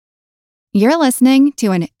You're listening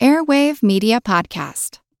to an Airwave Media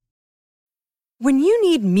Podcast. When you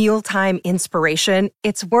need mealtime inspiration,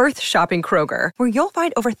 it's worth shopping Kroger, where you'll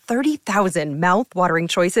find over 30,000 mouth-watering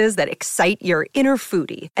choices that excite your inner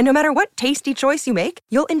foodie. And no matter what tasty choice you make,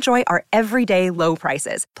 you'll enjoy our everyday low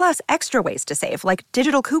prices, plus extra ways to save, like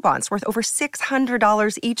digital coupons worth over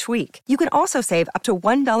 $600 each week. You can also save up to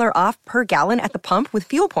 $1 off per gallon at the pump with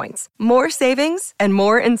fuel points. More savings and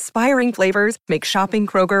more inspiring flavors make shopping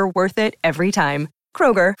Kroger worth it every time.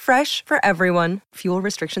 Kroger, fresh for everyone. Fuel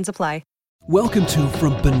restrictions apply. Welcome to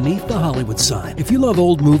From Beneath the Hollywood Sign. If you love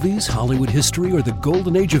old movies, Hollywood history, or the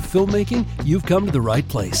golden age of filmmaking, you've come to the right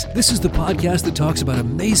place. This is the podcast that talks about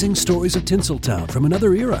amazing stories of Tinseltown from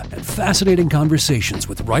another era and fascinating conversations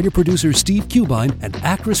with writer-producer Steve Cubine and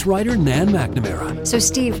actress-writer Nan McNamara. So,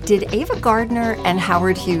 Steve, did Ava Gardner and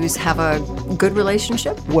Howard Hughes have a good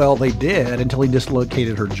relationship? Well, they did until he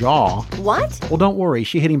dislocated her jaw. What? Well, don't worry.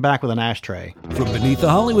 She hit him back with an ashtray. From Beneath the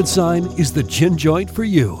Hollywood Sign is the gin joint for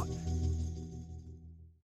you.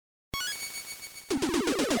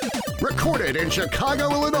 Recorded in Chicago,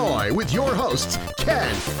 Illinois, with your hosts,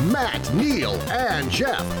 Ken, Matt, Neil, and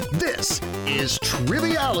Jeff. This is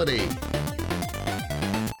Triviality.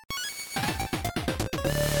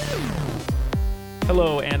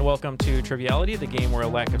 Hello and welcome to Triviality, the game where a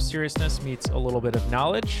lack of seriousness meets a little bit of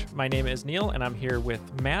knowledge. My name is Neil, and I'm here with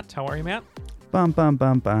Matt. How are you, Matt? Bum, bum,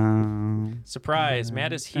 bum, bum. Surprise,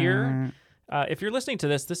 Matt is here. If you're listening to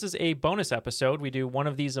this, this is a bonus episode. We do one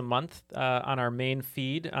of these a month on our main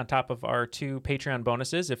feed on top of our 2 Patreon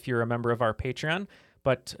bonuses if you're a member of our Patreon.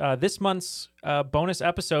 But this month's bonus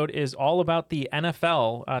episode is all about the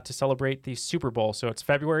NFL to celebrate the Super Bowl. So it's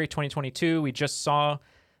February 2022. We just saw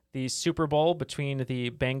the Super Bowl between the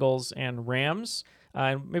Bengals and Rams.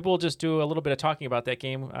 And maybe we'll just do a little bit of talking about that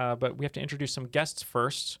game, but we have to introduce some guests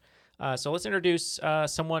first. So let's introduce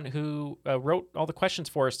someone who wrote all the questions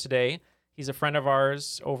for us today. He's a friend of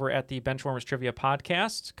ours over at the Benchwarmers Trivia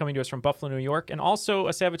Podcast, coming to us from Buffalo, New York, and also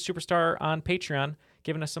a Savage Superstar on Patreon,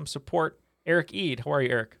 giving us some support, Eric Eid. How are you,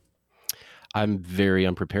 Eric? I'm very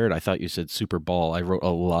unprepared. I thought you said Super Bowl. I wrote a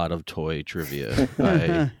lot of toy trivia.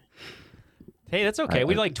 Hey, that's okay.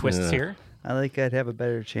 We like twists here. I like I'd have a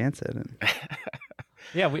better chance at it.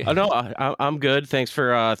 Yeah, I'm good. Thanks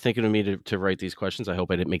for thinking of me to write these questions. I hope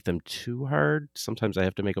I didn't make them too hard. Sometimes I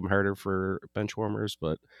have to make them harder for Benchwarmers,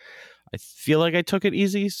 but I feel like I took it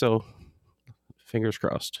easy, so fingers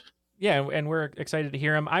crossed. Yeah, and we're excited to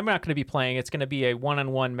hear him. I'm not going to be playing. It's going to be a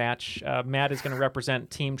one-on-one match. Matt is going to represent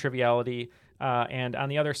Team Triviality, and on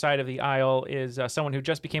the other side of the aisle is someone who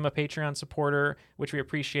just became a Patreon supporter, which we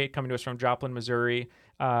appreciate, coming to us from Joplin, Missouri,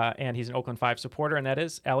 and he's an Oakland 5 supporter, and that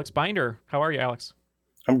is Alex Binder. How are you, Alex?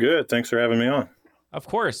 I'm good. Thanks for having me on. Of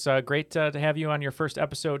course. Great to have you on your first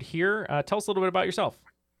episode here. Tell us a little bit about yourself.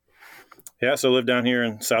 Yeah, so I live down here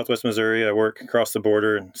in Southwest Missouri. I work across the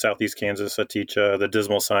border in Southeast Kansas. I teach the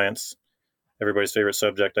dismal science, everybody's favorite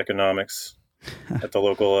subject, economics, at the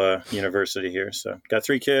local university here. So got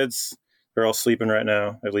 3 kids. They're all sleeping right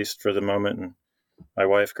now, at least for the moment. And my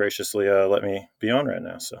wife graciously let me be on right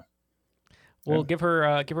now. So we'll give her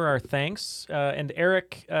our thanks. And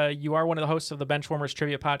Eric, you are one of the hosts of the Benchwarmers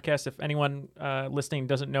Trivia Podcast. If anyone listening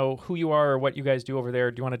doesn't know who you are or what you guys do over there,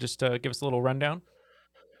 do you want to just give us a little rundown?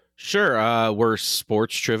 Sure. We're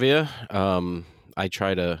sports trivia. I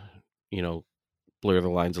try to, blur the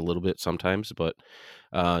lines a little bit sometimes, but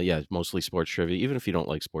mostly sports trivia. Even if you don't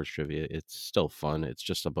like sports trivia, it's still fun. It's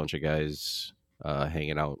just a bunch of guys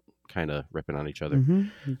hanging out, kind of ripping on each other.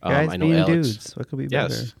 Mm-hmm. Guys I know being Alex, dudes. What could be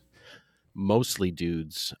better? Yes, mostly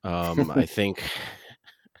dudes. I don't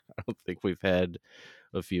think we've had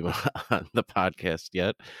a few on the podcast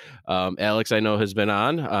yet. Alex, I know, has been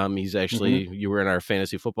on. He's actually, you were in our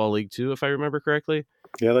fantasy football league too, if I remember correctly.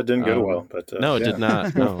 Yeah, that didn't go well, but no, it did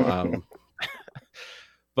not. No.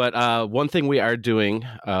 But one thing we are doing,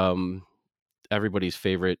 everybody's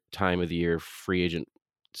favorite time of the year, free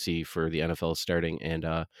agency for the NFL is starting,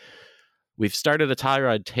 and we've started a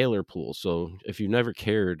Tyrod Taylor pool. So if you've never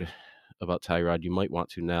cared about Tyrod, you might want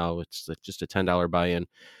to now. It's just a $10 buy-in.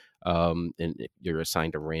 And you're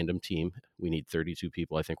assigned a random team. We need 32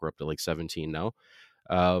 people. I think we're up to like 17 now.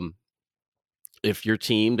 If your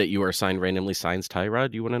team that you are assigned randomly signs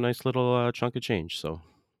Tyrod, you win a nice little chunk of change. So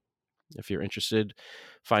if you're interested,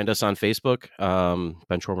 find us on Facebook,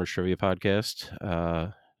 Benchwarmers Trivia Podcast,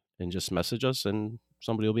 and just message us and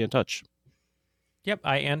somebody will be in touch. Yep,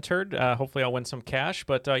 I entered. Hopefully I'll win some cash,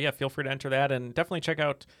 but feel free to enter that, and definitely check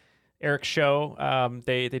out Eric's show.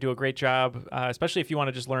 They do a great job, especially if you want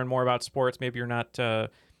to just learn more about sports. Maybe you're not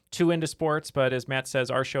too into sports, but as Matt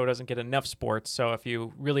says, our show doesn't get enough sports. So if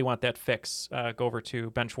you really want that fix, go over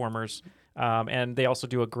to Benchwarmers And they also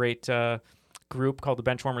do a great group called the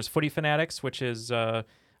Benchwarmers Footy Fanatics, which is where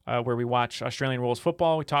we watch Australian rules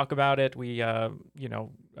football. We talk about it. We,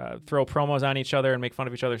 throw promos on each other and make fun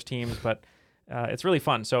of each other's teams. But it's really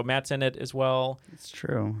fun. So Matt's in it as well. It's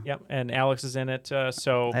true. Yep, and Alex is in it.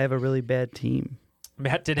 So I have a really bad team.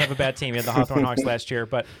 Matt did have a bad team. He had the Hawthorne Hawks last year.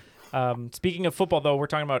 But speaking of football, though, we're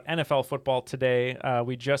talking about NFL football today.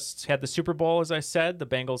 We just had the Super Bowl, as I said, the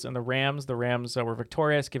Bengals and the Rams. The Rams were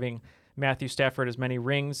victorious, giving Matthew Stafford as many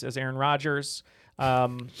rings as Aaron Rodgers.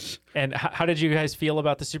 And how did you guys feel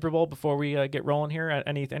about the Super Bowl before we get rolling here?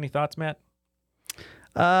 Any thoughts, Matt?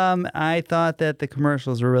 I thought that the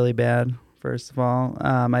commercials were really bad, first of all.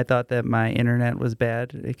 I thought that my internet was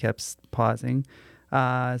bad. It kept pausing.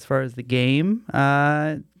 As far as the game,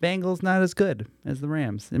 Bengals not as good as the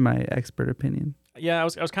Rams, in my expert opinion. Yeah, I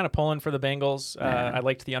was kind of pulling for the Bengals. I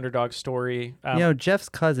liked the underdog story. Jeff's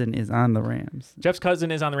cousin is on the Rams. Jeff's cousin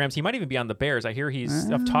is on the Rams. He might even be on the Bears. I hear he's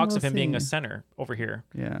talks of him being a center over here.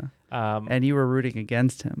 Yeah. And you were rooting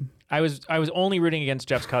against him. I was only rooting against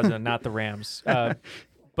Jeff's cousin, not the Rams.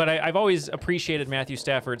 But I've always appreciated Matthew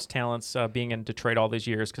Stafford's talents being in Detroit all these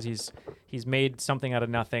years because he's made something out of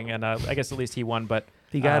nothing, and I guess at least he won. But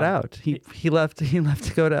he got out. He left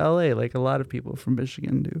to go to L.A. like a lot of people from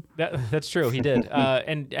Michigan do. That's true. He did.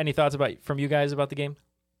 And any thoughts from you guys about the game?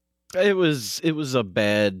 It was a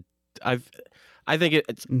bad. I think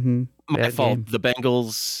it's my bad fault. game. The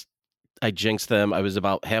Bengals. I jinxed them. I was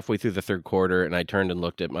about halfway through the third quarter, and I turned and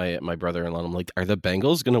looked at my brother-in-law. And I'm like, "Are the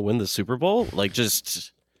Bengals going to win the Super Bowl?" Like,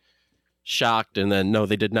 just shocked. And then no,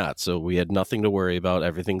 they did not. So we had nothing to worry about.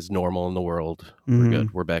 Everything's normal in the world. We're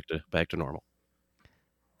good. We're back to normal.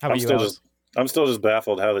 How about you, Alex? I'm still just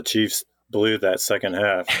baffled how the Chiefs blew that second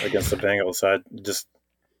half against the Bengals.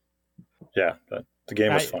 The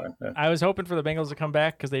game was fine. Yeah. I was hoping for the Bengals to come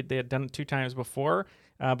back because they had done it 2 times before.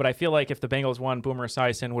 But I feel like if the Bengals won, Boomer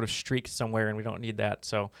Esiason would have streaked somewhere, and we don't need that.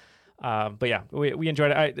 So, but yeah, we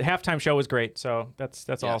enjoyed it. The halftime show was great. So that's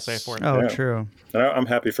all I'll say for it. Oh, true. I'm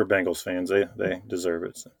happy for Bengals fans. They deserve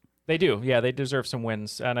it. So. They do. Yeah, they deserve some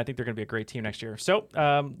wins, and I think they're going to be a great team next year. So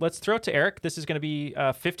let's throw it to Eric. This is going to be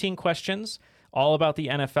 15 questions all about the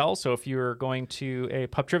NFL. So if you're going to a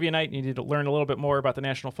pub trivia night and you need to learn a little bit more about the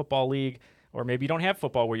National Football League, or maybe you don't have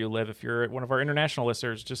football where you live, if you're one of our international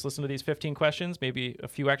listeners, just listen to these 15 questions, maybe a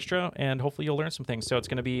few extra, and hopefully you'll learn some things. So it's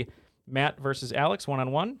going to be Matt versus Alex,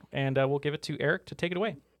 one-on-one, and we'll give it to Eric to take it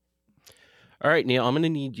away. All right, Neil, I'm going to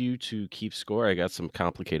need you to keep score. I got some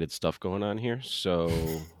complicated stuff going on here. So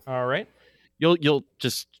all right. You'll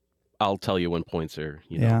just, I'll tell you when points are,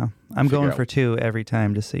 Yeah, I'm going for 2 every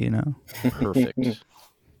time, just so you know. Perfect.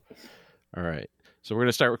 All right. So we're going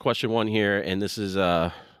to start with question 1 here, and this is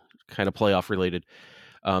kind of playoff related.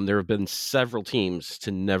 There have been several teams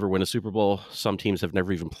to never win a Super Bowl. Some teams have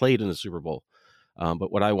never even played in a Super Bowl.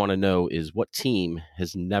 But what I want to know is what team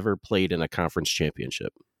has never played in a conference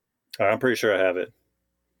championship? I'm pretty sure I have it.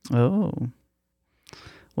 Oh.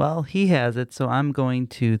 Well, he has it, so I'm going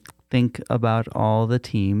to think about all the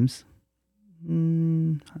teams.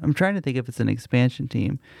 I'm trying to think if it's an expansion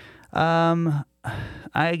team. I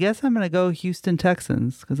guess I'm going to go Houston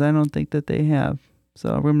Texans because I don't think that they have.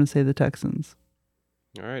 So we're going to say the Texans.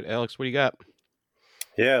 All right, Alex, what do you got?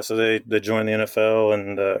 Yeah, so they joined the NFL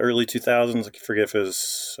in the early 2000s. I forget if it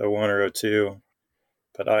was 01 or 02.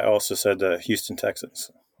 But I also said the Houston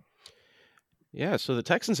Texans. Yeah, so the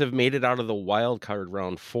Texans have made it out of the wild card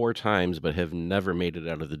round 4 times, but have never made it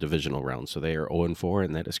out of the divisional round. So they are 0-4,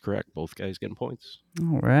 and that is correct. Both guys getting points.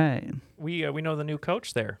 All right. We know the new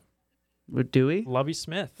coach there. Do we? Lovie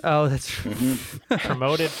Smith. Oh, that's true.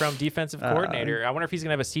 Promoted from defensive coordinator. I wonder if he's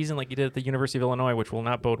going to have a season like he did at the University of Illinois, which will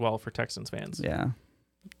not bode well for Texans fans. Yeah.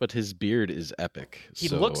 But his beard is epic. He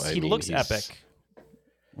looks epic.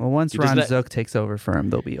 Well, once Ron Zook takes over for him,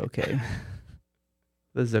 they'll be okay.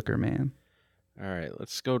 The Zooker man. All right,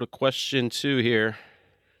 let's go to question 2 here.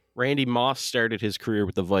 Randy Moss started his career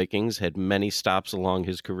with the Vikings, had many stops along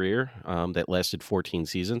his career that lasted 14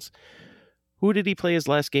 seasons. Who did he play his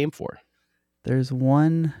last game for? There's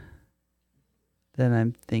one that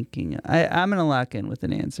I'm thinking. I'm going to lock in with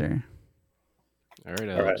an answer. All right,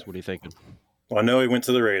 Alex, What are you thinking? Well, I know he went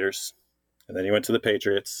to the Raiders, and then he went to the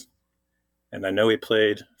Patriots, and I know he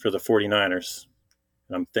played for the 49ers.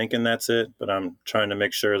 I'm thinking that's it, but I'm trying to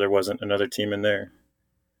make sure there wasn't another team in there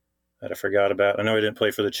that I forgot about. I know he didn't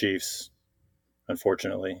play for the Chiefs,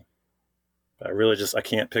 unfortunately. But I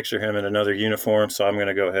can't picture him in another uniform, so I'm going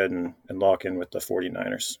to go ahead and lock in with the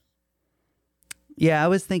 49ers. Yeah, I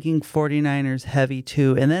was thinking 49ers heavy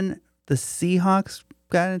too. And then the Seahawks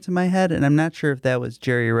got into my head, and I'm not sure if that was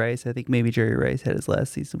Jerry Rice. I think maybe Jerry Rice had his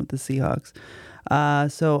last season with the Seahawks.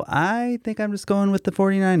 So I think I'm just going with the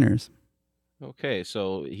 49ers. Okay,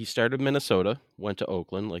 so he started Minnesota, went to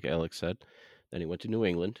Oakland, like Alex said. Then he went to New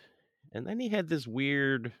England. And then he had this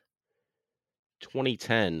weird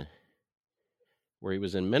 2010 where he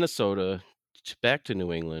was in Minnesota, back to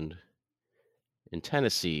New England, in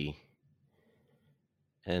Tennessee.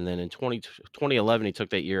 And then in 2011, he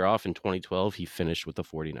took that year off. In 2012, he finished with the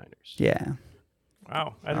 49ers. Yeah.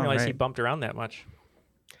 Wow. I didn't realize he bumped around that much.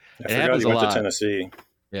 I forgot he went to Tennessee.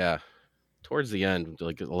 Yeah. Towards the end,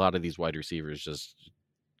 like a lot of these wide receivers just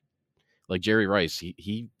like Jerry Rice,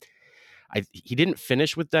 he didn't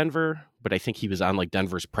finish with Denver, but I think he was on like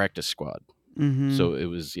Denver's practice squad. Mm-hmm. So it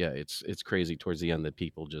was, it's crazy towards the end that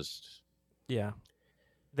people just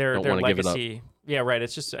their don't legacy. Yeah, right.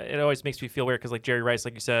 It's just it always makes me feel weird because like Jerry Rice,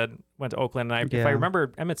 like you said, went to Oakland, and if I remember,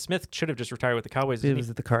 Emmitt Smith should have just retired with the Cowboys. He was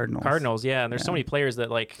at the Cardinals. Cardinals, yeah. And there's so many players that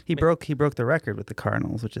like he broke the record with the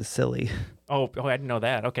Cardinals, which is silly. Oh, I didn't know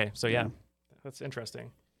that. Okay, so yeah. That's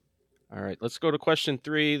interesting. All right, let's go to question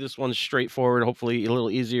 3. This one's straightforward, hopefully a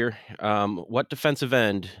little easier. What defensive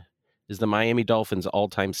end is the Miami Dolphins'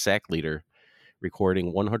 all-time sack leader,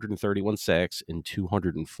 recording 131 sacks in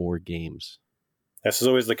 204 games? This is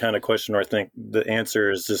always the kind of question where I think the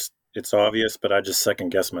answer is just, it's obvious, but I just second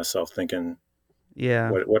guess myself thinking,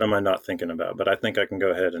 what am I not thinking about? But I think I can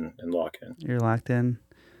go ahead and lock in. You're locked in.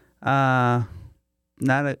 Not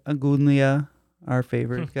Agulia, our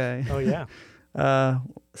favorite guy. Oh, yeah.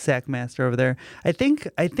 Sack master over there. I think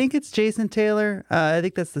it's Jason Taylor. I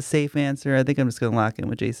think that's the safe answer. I think I'm just going to lock in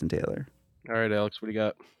with Jason Taylor. All right, Alex, what do you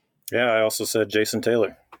got? Yeah, I also said Jason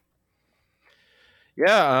Taylor.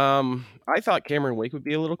 Yeah, I thought Cameron Wake would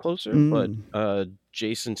be a little closer, but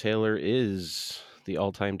Jason Taylor is the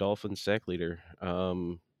all-time Dolphins sack leader.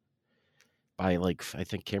 By like, I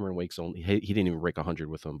think Cameron Wake's only he didn't even break 100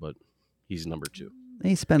 with him, but he's number 2.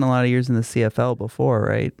 He spent a lot of years in the CFL before,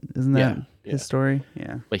 right? Isn't that his story?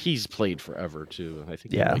 Yeah. But he's played forever, too. I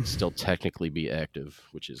think he might still technically be active,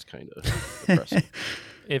 which is kind of impressive.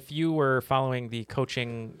 If you were following the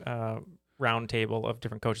coaching roundtable of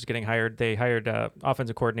different coaches getting hired, they hired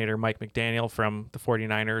offensive coordinator Mike McDaniel from the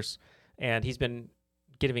 49ers, and he's been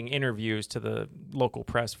giving interviews to the local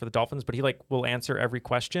press for the Dolphins, but he like will answer every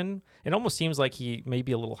question. It almost seems like he may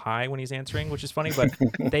be a little high when he's answering, which is funny, but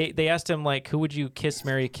they asked him like, who would you kiss,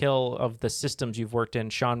 marry, kill of the systems you've worked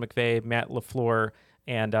in? Sean McVay, Matt LaFleur,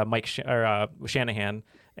 and Shanahan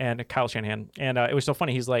and Kyle Shanahan. And it was so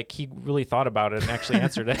funny. He's like, he really thought about it and actually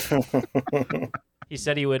answered it. He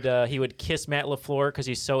said he would kiss Matt LaFleur because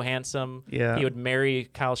he's so handsome. Yeah. He would marry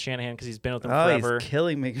Kyle Shanahan because he's been with him forever. He's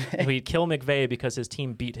killing McVay. He'd kill McVay because his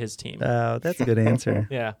team beat his team. Oh, that's a good answer.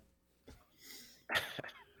 Yeah.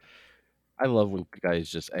 I love when guys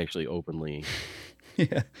just actually openly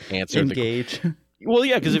answer. Engage. Well,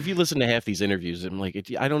 yeah, because if you listen to half these interviews, I'm like,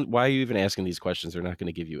 why are you even asking these questions? They're not going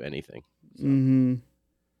to give you anything. So. Mm-hmm.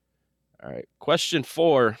 All right. Question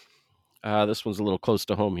 4. This one's a little close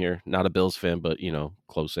to home here. Not a Bills fan, but,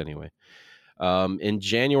 close anyway. In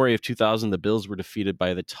January of 2000, the Bills were defeated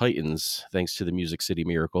by the Titans, thanks to the Music City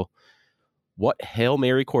Miracle. What Hail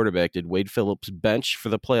Mary quarterback did Wade Phillips bench for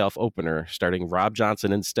the playoff opener, starting Rob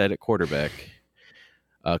Johnson instead at quarterback?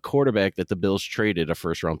 A quarterback that the Bills traded a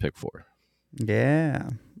first-round pick for. Yeah.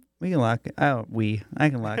 We can lock it. I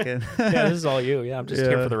can lock it. Yeah, this is all you. Yeah, I'm just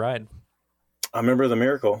here for the ride. I remember the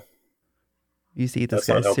Miracle. You used to eat this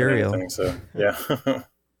That's guy's cereal. Anything, so, yeah.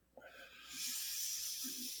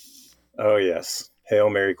 Oh, yes. Hail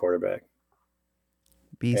Mary quarterback.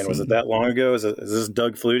 BC. And was it that long ago? Is this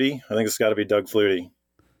Doug Flutie? I think it's got to be Doug Flutie.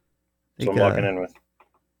 That's what I'm locking in with.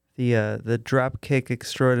 The drop kick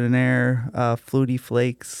extraordinaire, Flutie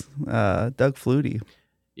Flakes, Doug Flutie.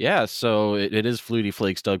 Yeah, so it is Flutie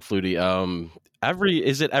Flakes, Doug Flutie.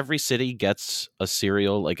 Every city gets a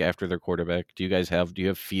cereal like after their quarterback? Do you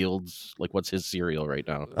have Fields? Like, what's his cereal right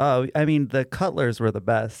now? Oh, I mean, the Cutlers were the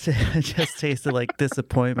best. It just tasted like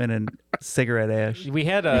disappointment and cigarette ash. We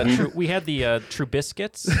had the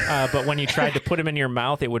Trubiscuits, but when you tried to put them in your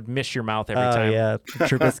mouth, it would miss your mouth every time. Oh yeah,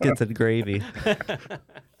 Trubiscuits and gravy.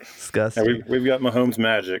 Disgusting. Yeah, we've got Mahomes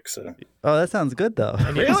Magic. So. Oh, that sounds good though.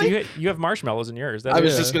 And really? You have marshmallows in yours. I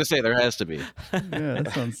was just gonna say there has to be. Yeah,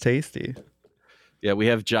 that sounds tasty. Yeah, we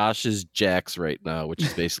have Josh's Jacks right now, which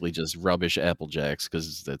is basically just rubbish Apple Jacks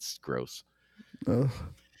because that's gross. Ugh.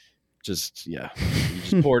 You just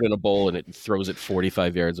pour it in a bowl and it throws it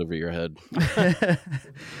 45 yards over your head.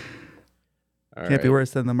 Can't be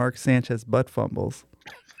worse than the Mark Sanchez butt fumbles.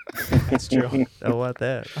 That's true. I want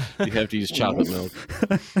that. You have to use chocolate milk.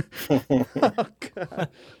 Oh, God.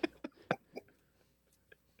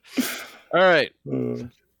 All right.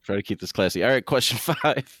 Try to keep this classy. All right, question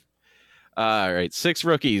 5. All right, 6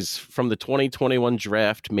 rookies from the 2021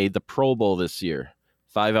 draft made the Pro Bowl this year.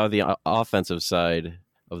 5 on the offensive side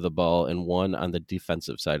of the ball and 1 on the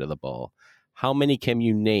defensive side of the ball. How many can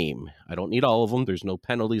you name? I don't need all of them. There's no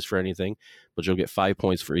penalties for anything, but you'll get 5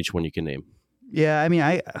 points for each one you can name. Yeah, I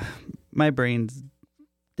mean, my brain's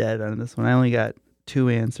dead on this one. I only got 2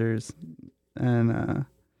 answers, and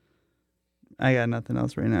I got nothing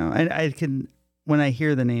else right now. I can, when I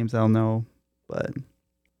hear the names, I'll know, but...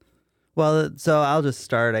 Well, so I'll just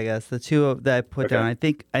start, I guess. The 2 that I put down, I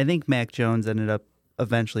think Mac Jones ended up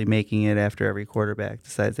eventually making it after every quarterback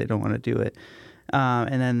decides they don't want to do it.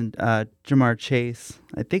 And then Jamar Chase,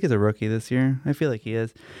 I think, is a rookie this year. I feel like he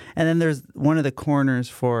is. And then there's one of the corners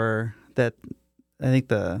for that. I think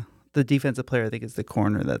the defensive player, I think, is the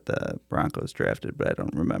corner that the Broncos drafted, but I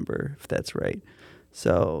don't remember if that's right.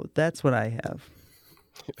 So that's what I have.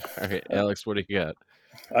 All right, Alex, what do you got?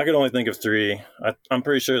 I could only think of 3. I'm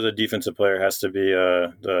pretty sure the defensive player has to be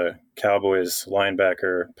the Cowboys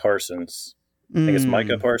linebacker Parsons. I think it's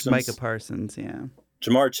Micah Parsons. Micah Parsons, yeah.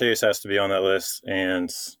 Jamar Chase has to be on that list,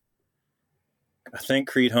 and I think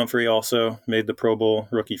Creed Humphrey also made the Pro Bowl,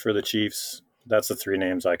 rookie for the Chiefs. That's the 3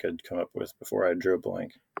 names I could come up with before I drew a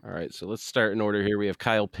blank. All right, so let's start in order here. We have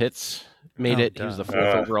Kyle Pitts made it. He was the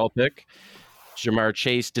 4th overall pick. Jamar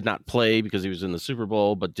Chase did not play because he was in the Super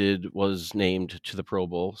Bowl, but was named to the Pro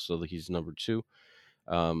Bowl, so he's number 2.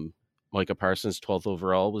 Micah Parsons, 12th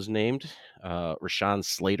overall, was named. Rashawn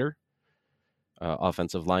Slater,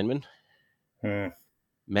 offensive lineman.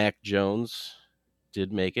 Mac Jones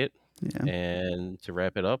did make it. Yeah. And to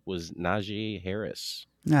wrap it up was Najee Harris.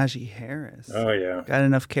 Najee Harris. Oh, yeah. Got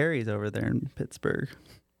enough carries over there in Pittsburgh.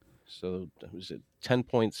 So was it 10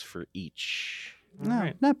 points for each?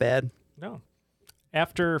 No, not bad. No.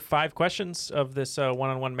 After 5 questions of this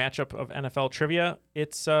one-on-one matchup of NFL trivia,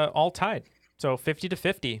 it's all tied. So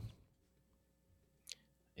 50-50.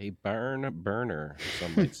 A barn burner,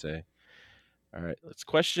 some might say. All right, let's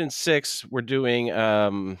question 6. We're doing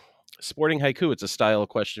sporting haiku. It's a style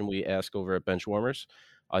question we ask over at Benchwarmers.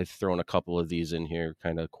 I've thrown a couple of these in here,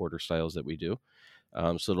 kind of quarter styles that we do.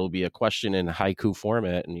 So it'll be a question in haiku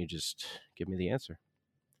format, and you just give me the answer.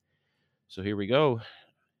 So here we go.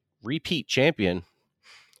 Repeat champion,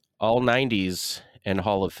 all 90s and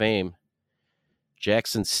Hall of Fame,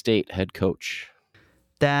 Jackson State head coach.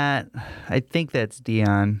 I think that's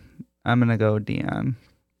Deion. I'm going to go Deion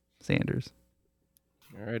Sanders.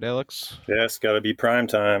 All right, Alex. Yes, got to be prime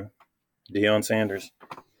time. Deion Sanders.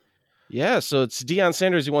 Yeah, so it's Deion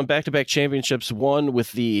Sanders. He won back-to-back championships, one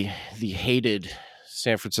with the hated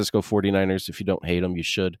San Francisco 49ers. If you don't hate them, you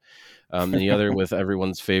should. And the other with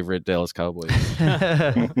everyone's favorite Dallas Cowboys.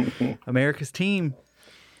 America's team.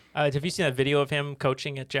 Have you seen that video of him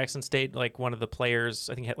coaching at Jackson State? Like one of the players,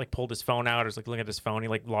 I think, had pulled his phone out or was looking at his phone. He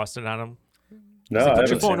lost it on him. No, like, put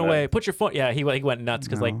your phone away. That. Put your phone. Yeah, he went nuts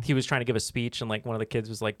because he was trying to give a speech and one of the kids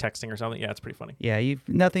was texting or something. Yeah, it's pretty funny. Yeah,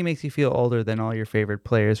 nothing makes you feel older than all your favorite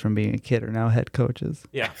players from being a kid are now head coaches.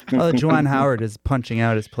 Yeah. Although Juwan Howard is punching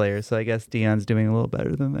out his players, so I guess Deion's doing a little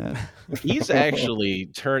better than that. He's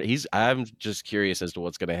actually I'm just curious as to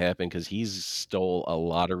what's going to happen because he's stole a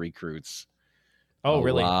lot of recruits. Oh,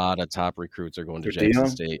 really? A lot of top recruits are going to Jackson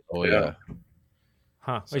State. Oh, yeah.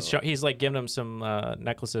 Huh. So, he's giving him some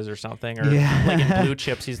necklaces or something, or in blue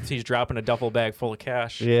chips. He's dropping a duffel bag full of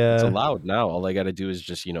cash. Yeah, it's allowed now. All I got to do is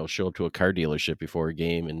just show up to a car dealership before a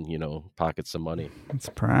game and pocket some money. It's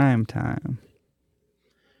prime time.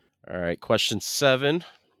 All right, question 7.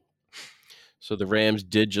 So the Rams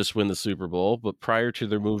did just win the Super Bowl, but prior to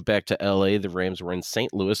their move back to LA, the Rams were in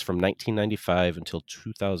St. Louis from 1995 until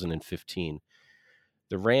 2015.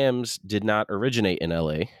 The Rams did not originate in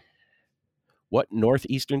LA. What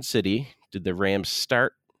northeastern city did the Rams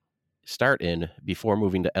start in before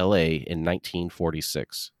moving to LA in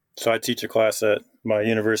 1946? So I teach a class at my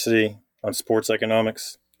university on sports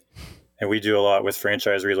economics, and we do a lot with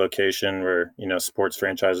franchise relocation where, sports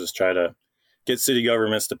franchises try to get city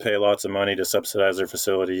governments to pay lots of money to subsidize their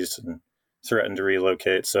facilities and threaten to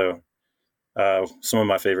relocate. So some of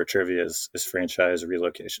my favorite trivia is franchise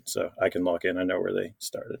relocation. So I can lock in. I know where they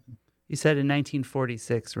started. You said in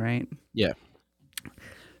 1946, right? Yeah.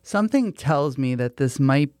 Something tells me that this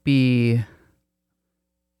might be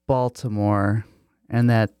Baltimore and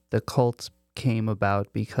that the Colts came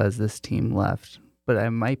about because this team left. But I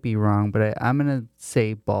might be wrong, but I'm going to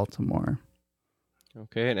say Baltimore.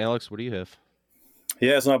 Okay, and Alex, what do you have?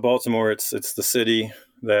 Yeah, it's not Baltimore. It's the city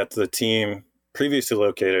that the team previously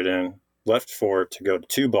located in left for to go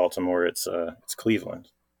to Baltimore. It's Cleveland.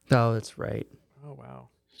 Oh, that's right. Oh, wow.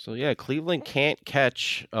 So, yeah, Cleveland can't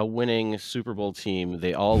catch a winning Super Bowl team.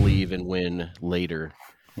 They all leave and win later.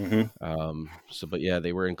 But yeah,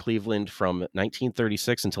 they were in Cleveland from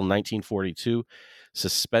 1936 until 1942,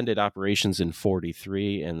 suspended operations in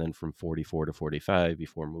 43, and then from 44 to 45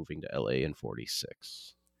 before moving to LA in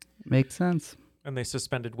 46. Makes sense. And they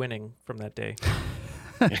suspended winning from that day.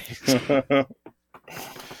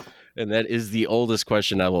 And that is the oldest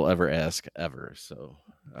question I will ever ask ever. So,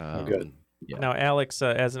 good. Yeah. Now, Alex,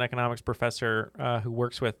 as an economics professor who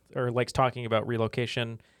works with or likes talking about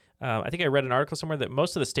relocation, I think I read an article somewhere that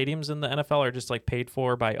most of the stadiums in the NFL are just like paid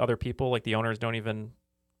for by other people. Like the owners don't even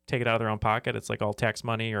take it out of their own pocket. It's like all tax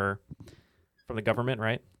money or from the government,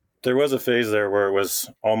 right? There was a phase there where it was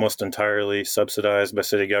almost entirely subsidized by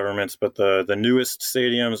city governments, but the newest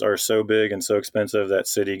stadiums are so big and so expensive that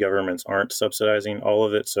city governments aren't subsidizing all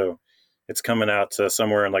of it. So it's coming out to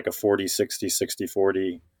somewhere in like a 40, 60, 60,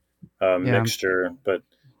 40 mixture. But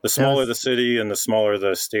the smaller the city and the smaller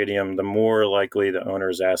the stadium, the more likely the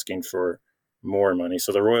owner is asking for more money.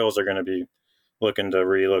 So the Royals are going to be looking to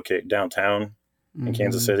relocate downtown in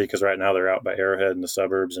Kansas City because right now they're out by Arrowhead in the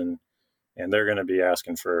suburbs, and they're going to be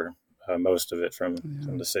asking for most of it from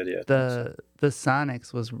the city. The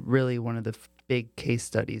Sonics was really one of the big case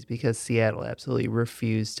studies because Seattle absolutely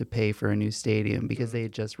refused to pay for a new stadium because they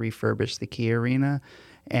had just refurbished the Key Arena,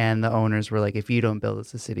 and the owners were like, if you don't build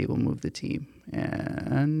us a city, we'll move the team.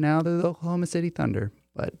 And now they're the Oklahoma City Thunder,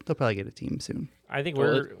 but they'll probably get a team soon. I think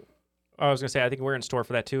I was going to say, I think we're in store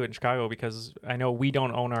for that too in Chicago because I know we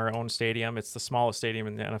don't own our own stadium. It's the smallest stadium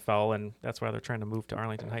in the NFL, and that's why they're trying to move to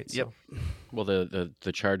Arlington Heights. Yep. So. Well,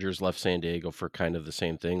 the Chargers left San Diego for kind of the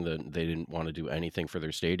same thing. That they didn't want to do anything for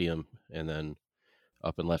their stadium, and then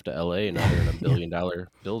up and left to LA, and now they're in a $1 billion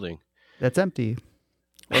building. That's empty.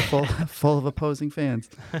 Or full of opposing fans.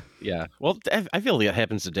 Yeah. Well, I feel like that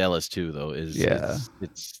happens to Dallas too, though. It's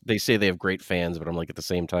they say they have great fans, but I'm like, at the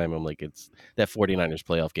same time, I'm like, it's that 49ers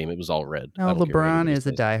playoff game. It was all red. No, LeBron is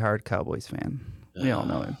a diehard Cowboys fan. We all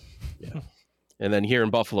know him. Yeah. And then here in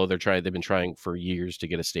Buffalo, they've been trying for years to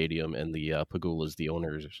get a stadium, and the Pagulas, the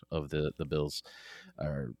owners of the Bills,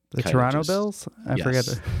 are the Toronto Bills. I forget.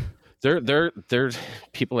 They're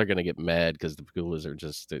people are going to get mad because the Pagulas are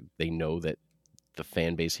just they know that the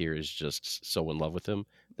fan base here is just so in love with him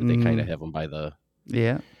that they kind of have him by the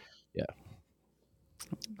yeah.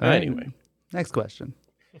 Anyway, next question.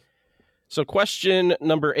 So question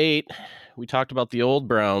number 8, we talked about the old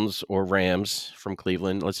Browns or Rams from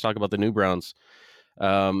Cleveland. Let's talk about the new Browns.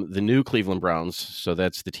 The new Cleveland Browns, so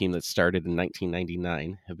that's the team that started in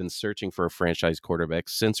 1999, have been searching for a franchise quarterback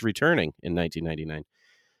since returning in 1999.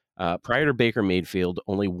 Prior to Baker Mayfield,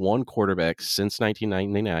 only one quarterback since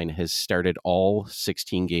 1999 has started all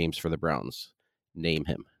 16 games for the Browns. Name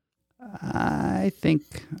him. I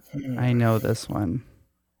think I know this one.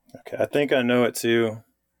 Okay, I think I know it too.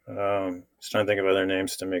 Just trying to think of other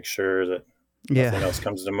names to make sure that nothing else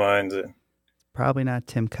comes to mind. Probably not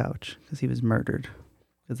Tim Couch because he was murdered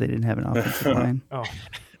because they didn't have an offensive line. Oh,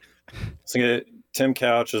 so Tim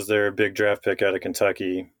Couch is their big draft pick out of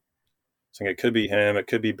Kentucky. So it could be him. It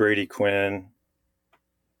could be Brady Quinn,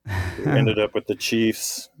 who ended up with the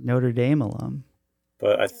Chiefs. Notre Dame alum.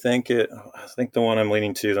 But I think the one I'm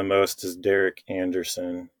leaning to the most is Derek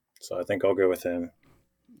Anderson. So I think I'll go with him.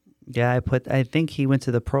 Yeah, I think he went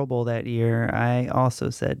to the Pro Bowl that year. I also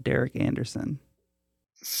said Derek Anderson.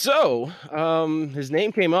 So, his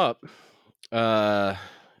name came up.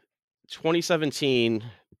 2017,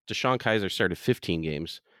 DeShone Kizer started 15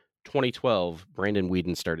 games. 2012, Brandon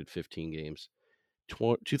Weeden started 15 games.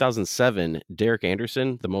 2007, Derek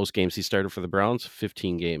Anderson, the most games he started for the Browns,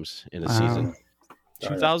 15 games in a season.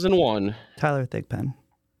 2001, Tyler Thigpen.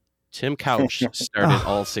 Tim Couch started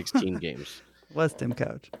all 16 games. Was Tim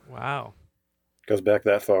Couch. Wow. Goes back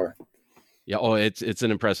that far. Yeah, it's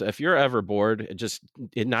an impressive. If you're ever bored,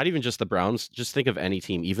 not even just the Browns, just think of any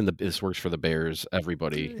team. Even this works for the Bears.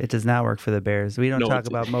 Everybody. It does not work for the Bears. We don't talk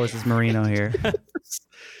about Moses Marino here.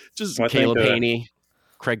 Just Caleb Haney,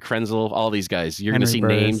 Craig Krenzel, all these guys. You're going to see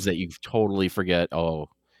names that you totally forget. Oh,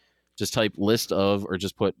 just type list of, or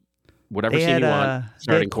just put whatever team you want.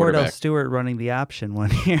 Starting quarterback. Cordell Stewart running the option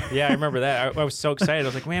one year. Yeah, I remember that. I was so excited. I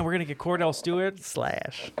was like, man, we're going to get Cordell Stewart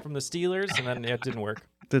 / from the Steelers, and then it didn't work.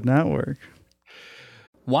 Did not work.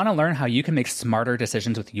 Want to learn how you can make smarter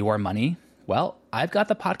decisions with your money? Well, I've got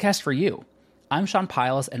the podcast for you. I'm Sean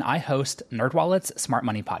Piles, and I host NerdWallet's Smart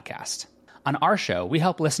Money Podcast. On our show, we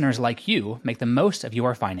help listeners like you make the most of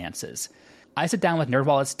your finances. I sit down with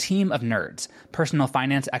NerdWallet's team of nerds, personal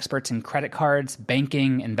finance experts in credit cards,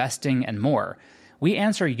 banking, investing, and more. We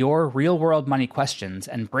answer your real-world money questions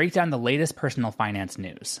and break down the latest personal finance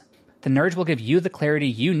news. The nerds will give you the clarity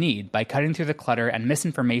you need by cutting through the clutter and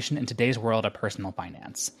misinformation in today's world of personal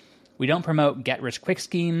finance. We don't promote get-rich-quick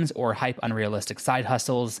schemes or hype unrealistic side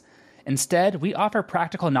hustles. Instead, we offer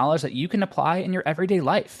practical knowledge that you can apply in your everyday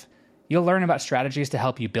life. You'll learn about strategies to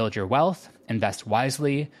help you build your wealth, invest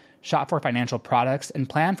wisely, shop for financial products, and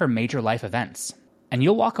plan for major life events. And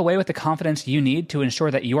you'll walk away with the confidence you need to ensure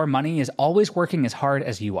that your money is always working as hard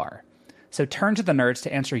as you are. So turn to the nerds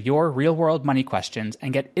to answer your real-world money questions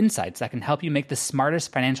and get insights that can help you make the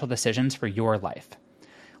smartest financial decisions for your life.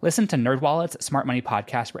 Listen to NerdWallet's Smart Money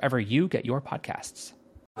Podcast wherever you get your podcasts.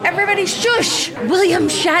 Everybody shush! William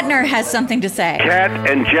Shatner has something to say. Cat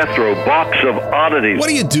and Jethro, box of oddities. What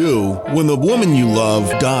do you do when the woman you love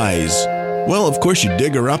dies? Well, of course you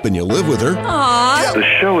dig her up and you live with her. Aww.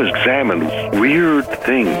 The show examines weird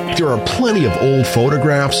things. There are plenty of old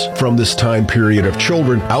photographs from this time period of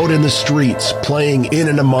children out in the streets playing in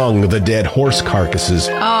and among the dead horse carcasses.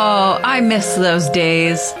 Oh, I miss those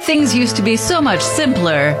days. Things used to be so much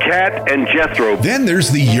simpler. Cat and Jethro. Then there's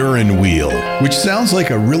the urine wheel, which sounds like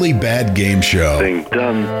a really bad game show. Thing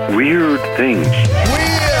done weird things.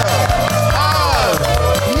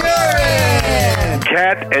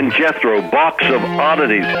 Cat and Jethro, box of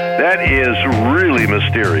oddities. That is really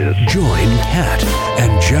mysterious. Join Cat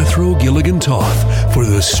and Jethro Gilligan Toth for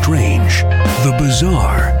the strange, the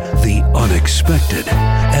bizarre, the unexpected,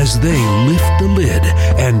 as they lift the lid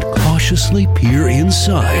and cautiously peer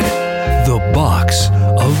inside the Box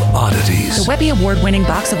of Oddities. The Webby Award-winning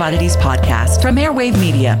Box of Oddities podcast from Airwave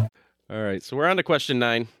Media. All right, so we're on to question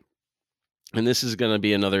 9. And this is going to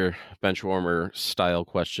be another Benchwarmer style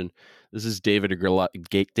question. This is David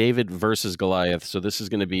versus Goliath. So this is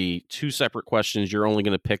going to be 2 separate questions. You're only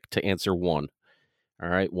going to pick to answer one. All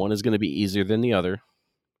right. One is going to be easier than the other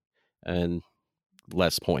and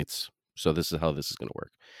less points. So this is how this is going to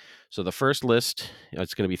work. So the first list,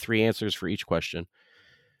 it's going to be 3 answers for each question.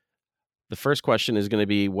 The first question is going to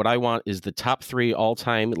be, what I want is the top 3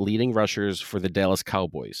 all-time leading rushers for the Dallas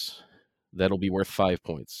Cowboys. That'll be worth 5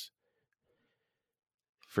 points.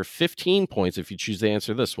 For 15 points, if you choose to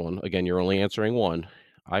answer this one, again, you're only answering one.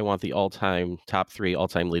 I want the top 3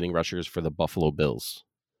 all-time leading rushers for the Buffalo Bills.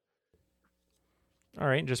 All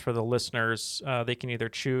right, and just for the listeners, they can either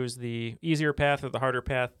choose the easier path or the harder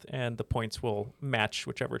path, and the points will match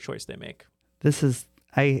whichever choice they make. This is,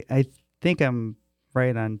 I think I'm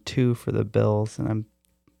right on 2 for the Bills, and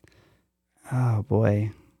oh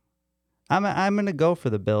boy. I'm going to go for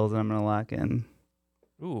the Bills, and I'm going to lock in.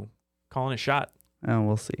 Ooh, calling a shot. Oh,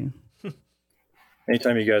 we'll see.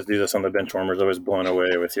 Anytime you guys do this on the Benchwarmers, I'm always blown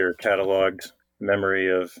away with your cataloged memory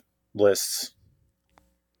of lists.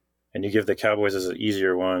 And you give the Cowboys as an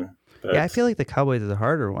easier one. But yeah, I feel like the Cowboys is a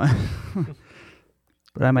harder one.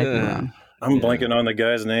 But I might be wrong. I'm blanking on the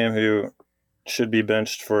guy's name who should be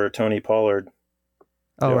benched for Tony Pollard.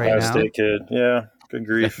 Oh, the right Ohio now? State kid. Yeah, good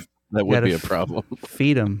grief. That would be a problem.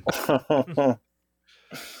 Feed him. I'm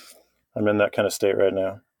in that kind of state right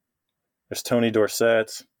now. There's Tony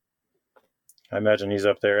Dorsett. I imagine he's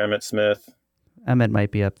up there. Emmitt Smith. Emmitt might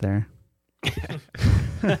be up there.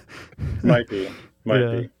 Might be.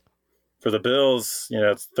 For the Bills,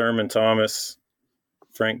 it's Thurman Thomas,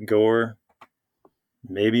 Frank Gore,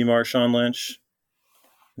 maybe Marshawn Lynch.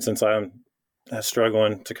 And since I'm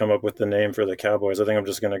struggling to come up with the name for the Cowboys, I think I'm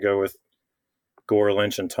just going to go with Gore,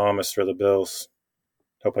 Lynch, and Thomas for the Bills.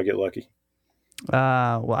 Hope I get lucky.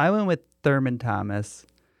 Well, I went with Thurman Thomas.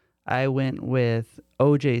 I went with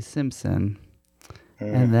O.J. Simpson.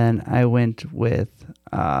 And then I went with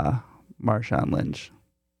Marshawn Lynch.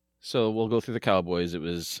 So we'll go through the Cowboys. It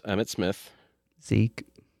was Emmitt Smith. Zeke.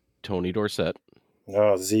 Tony Dorsett.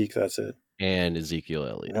 Oh, Zeke, that's it. And Ezekiel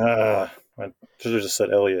Elliott. I should have just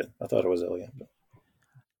said Elliott. I thought it was Elliott.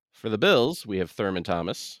 For the Bills, we have Thurman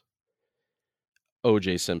Thomas,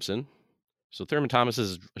 O.J. Simpson. So Thurman Thomas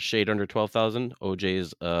is a shade under 12,000. O.J.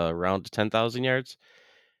 is around 10,000 yards.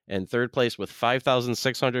 And third place with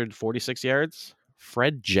 5,646 yards,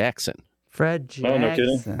 Fred Jackson. Fred Jackson. Oh, no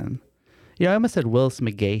kidding. I almost said Willis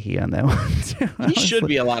McGahee on that one too. He should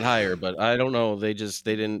be a lot higher, but I don't know. They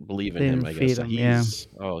didn't believe in him, I guess.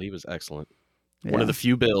 He was excellent. Yeah. One of the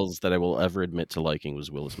few Bills that I will ever admit to liking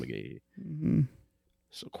was Willis McGahee. Mm-hmm.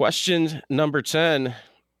 So question number 10.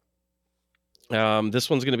 This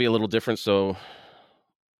one's going to be a little different, so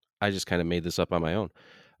I just kind of made this up on my own.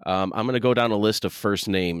 I'm going to go down a list of first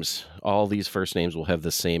names. All these first names will have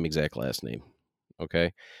the same exact last name.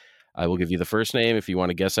 Okay? I will give you the first name. If you want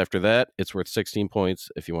to guess after that, it's worth 16 points.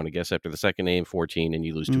 If you want to guess after the second name, 14, and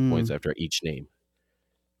you lose 2 points after each name.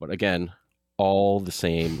 But again, all the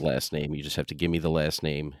same last name. You just have to give me the last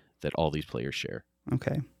name that all these players share.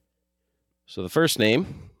 Okay. So the first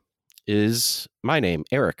name is my name,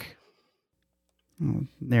 Eric.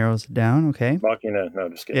 Narrows it down. Okay. Locking in. No,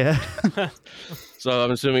 just kidding. Yeah. So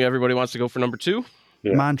I'm assuming everybody wants to go for number 2?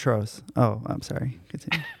 Yeah. Montrose. Oh, I'm sorry.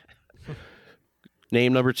 Continue.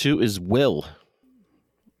 Name number 2 is Will.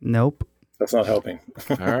 Nope. That's not helping.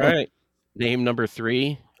 All right. Name number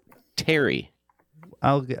 3, Terry.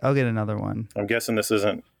 I'll get another one. I'm guessing this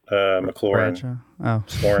isn't McLaurin. Bradshaw. Oh.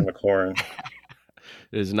 Lauren McLaurin.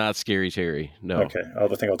 It is not Scary Terry. No. Okay. I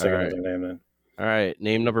think I'll take All right. another name then. All right.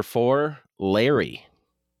 Name number 4, Larry.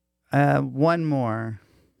 One more.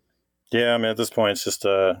 Yeah, I mean, at this point, it's just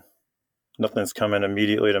nothing's coming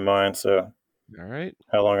immediately to mind. So, all right.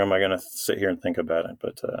 How long am I going to sit here and think about it?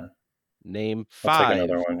 But name 5. I'll take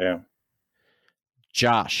another one. Yeah.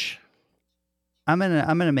 Josh. I'm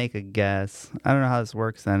gonna make a guess. I don't know how this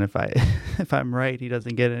works then. If I'm right, he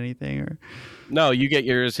doesn't get anything, or no, you get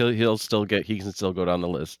yours. He can still go down the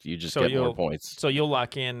list. You just get more points. So you'll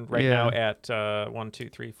lock in right now at 1, 2,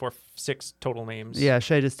 3, 4, 6 total names. Yeah,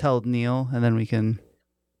 should I just tell Neil and then we can?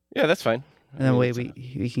 Yeah, that's fine. And then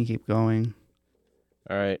we can keep going.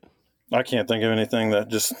 All right. I can't think of anything that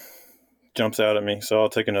just jumps out at me, so I'll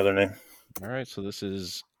take another name. All right. So this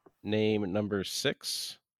is name number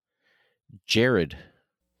 6. Jared.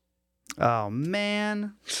 Oh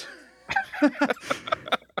man.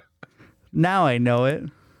 Now I know it.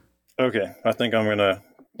 Okay, I think I'm gonna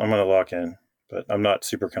lock in, but I'm not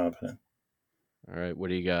super confident. All right, what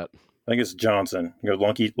do you got? I think it's Johnson. You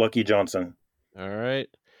go Lucky Johnson. All right,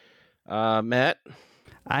 Matt.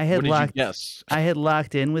 I had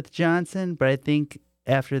locked in with Johnson, but I think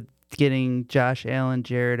after getting Josh Allen,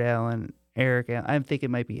 Jared Allen, Eric Allen, I think it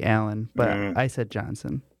might be Allen, but I said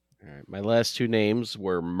Johnson. All right, my last 2 names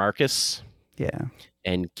were Marcus. Yeah.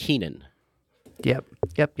 And Keenan. Yep.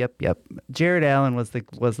 Jared Allen was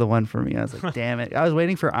the one for me. I was like, damn it. I was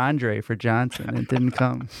waiting for Andre for Johnson. It didn't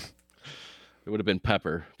come. It would have been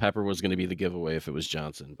Pepper. Pepper was going to be the giveaway if it was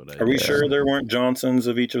Johnson. But are we sure there weren't Johnsons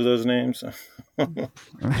of each of those names?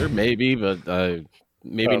 There may be, but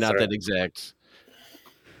maybe not that exact.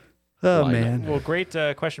 Oh, man. Well, great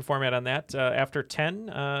question format on that. After 10,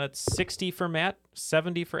 it's 60 for Matt,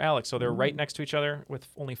 70 for Alex. So they're right next to each other with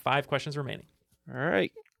only 5 questions remaining. All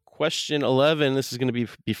right. Question 11. This is going to be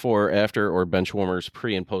before, after, or bench warmers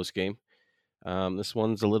pre and post game. This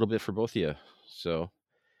one's a little bit for both of you. So,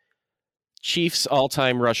 Chiefs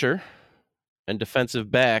all-time rusher and defensive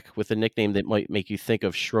back with a nickname that might make you think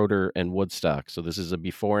of Schroeder and Woodstock. So this is a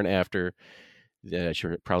before and after that I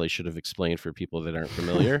probably should have explained for people that aren't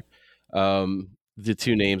familiar. The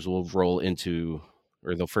 2 names will roll into,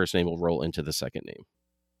 or the first name will roll into the second name.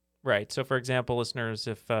 Right. So, for example, listeners,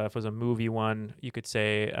 if it was a movie one, you could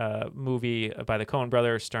say a movie by the Coen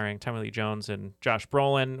brothers starring Tommy Lee Jones and Josh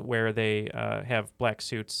Brolin, where they have black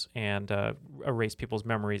suits and erase people's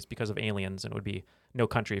memories because of aliens, and it would be No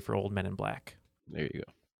Country for Old Men in Black. There you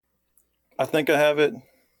go. I think I have it.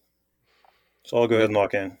 So I'll go ahead and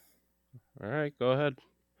lock in. All right, go ahead.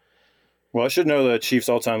 Well, I should know the Chiefs'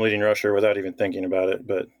 all-time leading rusher without even thinking about it,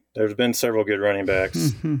 but there's been several good running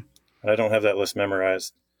backs. I don't have that list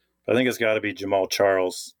memorized. I think it's got to be Jamal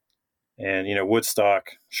Charles. And,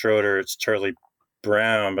 Woodstock, Schroeder, it's Charlie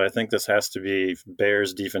Brown, but I think this has to be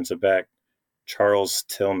Bears defensive back Charles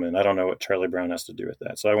Tillman. I don't know what Charlie Brown has to do with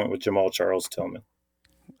that. So I went with Jamal Charles Tillman.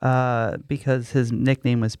 Because his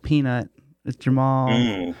nickname was Peanut. It's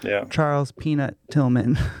Jamal Charles Peanut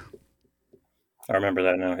Tillman. I remember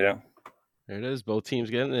that now, yeah. There it is. Both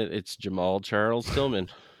teams getting it. It's Jamal Charles Tillman.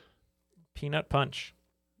 Peanut Punch.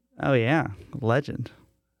 Oh, yeah. Legend.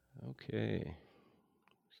 Okay.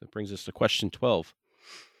 So that brings us to question 12.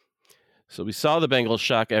 So we saw the Bengals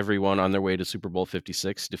shock everyone on their way to Super Bowl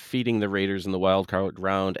 56, defeating the Raiders in the wild card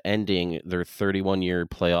round, ending their 31-year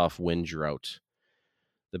playoff win drought.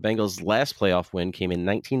 The Bengals' last playoff win came in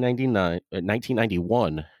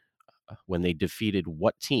 1991 when they defeated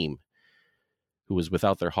what team who was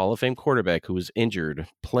without their Hall of Fame quarterback who was injured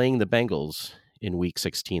playing the Bengals in Week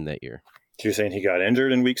 16 that year? So you're saying he got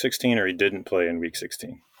injured in Week 16 or he didn't play in Week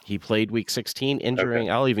 16? He played Week 16, injuring. Okay.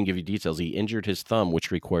 I'll even give you details. He injured his thumb, which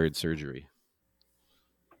required surgery.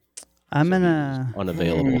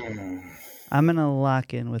 Unavailable. I'm gonna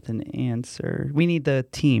lock in with an answer. We need the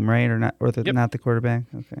team, right, or not, or not the quarterback?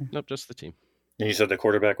 Okay. Nope, just the team. And you said the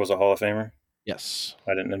quarterback was a Hall of Famer? Yes.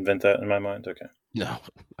 I didn't invent that in my mind. Okay. No.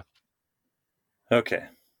 Okay.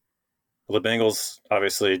 Well, the Bengals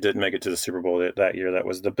obviously didn't make it to the Super Bowl that year. That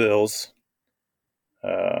was the Bills.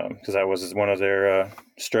 Because that was one of their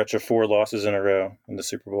stretch of 4 losses in a row in the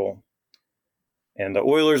Super Bowl. And the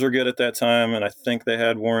Oilers were good at that time, and I think they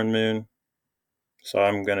had Warren Moon. So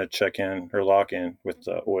I'm going to check in or lock in with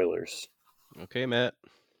the Oilers. Okay, Matt.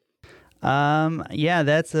 Yeah,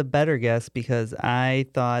 that's a better guess because I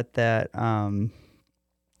thought that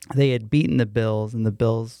they had beaten the Bills, and the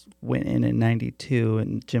Bills went in 92,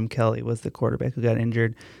 and Jim Kelly was the quarterback who got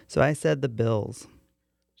injured. So I said the Bills.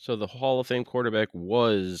 So the Hall of Fame quarterback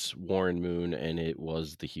was Warren Moon, and it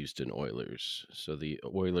was the Houston Oilers. So the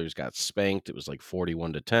Oilers got spanked. It was like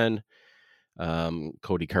 41-10.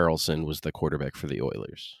 Cody Carlson was the quarterback for the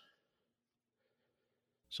Oilers.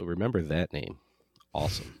 So remember that name.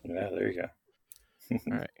 Awesome. Yeah, there you go.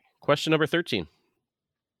 All right. Question number 13.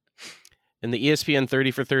 In the ESPN 30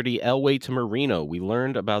 for 30 Elway to Marino, we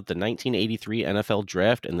learned about the 1983 NFL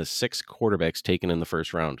draft and the 6 quarterbacks taken in the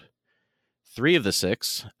first round. 3 of the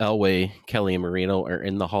 6, Elway, Kelly, and Marino, are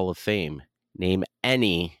in the Hall of Fame. Name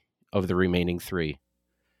any of the remaining 3.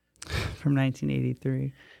 From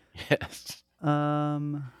 1983. Yes.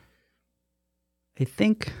 I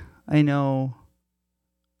think I know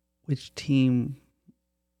which team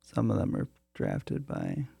some of them are drafted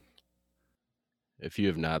by. If you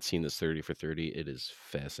have not seen this 30 for 30, it is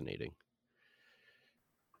fascinating.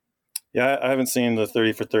 Yeah, I haven't seen the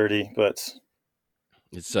 30 for 30, but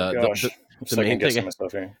it's the main thing.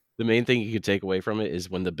 The main thing you could take away from it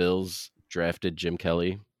is when the Bills drafted Jim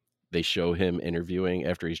Kelly, they show him interviewing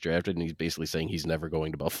after he's drafted, and he's basically saying he's never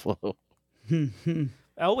going to Buffalo.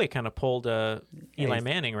 Elway kind of pulled Eli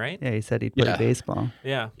Manning, right? Yeah, he said he'd play baseball.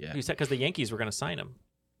 Yeah. He said because the Yankees were going to sign him.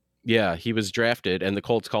 Yeah, he was drafted, and the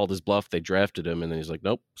Colts called his bluff. They drafted him, and then he's like,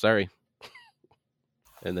 nope, sorry.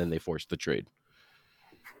 And then they forced the trade.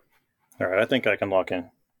 All right, I think I can lock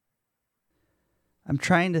in. I'm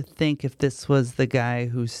trying to think if this was the guy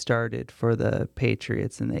who started for the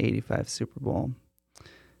Patriots in the 85 Super Bowl.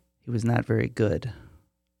 He was not very good,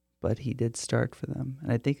 but he did start for them.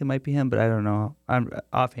 And I think it might be him, but I don't know.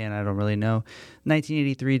 Offhand, I don't really know.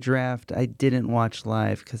 1983 draft, I didn't watch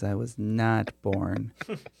live because I was not born.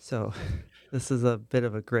 So this is a bit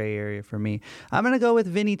of a gray area for me. I'm going to go with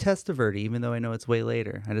Vinny Testaverde, even though I know it's way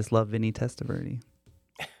later. I just love Vinny Testaverde.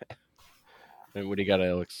 And what do you got,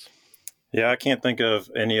 Alex? Yeah, I can't think of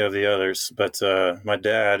any of the others, but my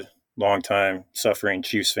dad, longtime suffering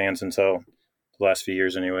Chiefs fans until the last few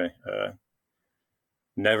years anyway,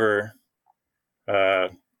 never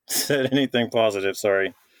said anything positive.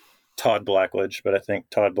 Sorry, Todd Blackledge, but I think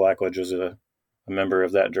Todd Blackledge was a member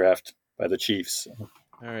of that draft by the Chiefs.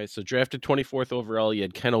 All right, so drafted 24th overall, you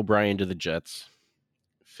had Ken O'Brien to the Jets.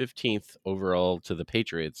 15th overall to the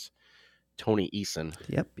Patriots, Tony Eason.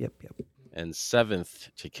 Yep. And 7th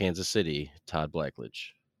to Kansas City, Todd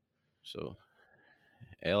Blackledge. So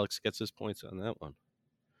Alex gets his points on that one.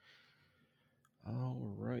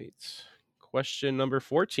 All right. Question number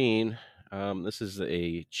 14. This is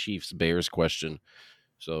a Chiefs-Bears question.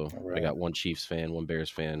 So I got one Chiefs fan, one Bears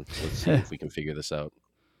fan. Let's see if we can figure this out.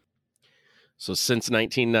 So since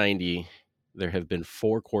 1990, there have been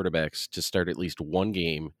 4 quarterbacks to start at least one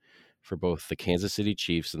game for both the Kansas City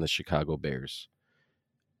Chiefs and the Chicago Bears.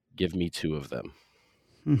 Give me 2 of them.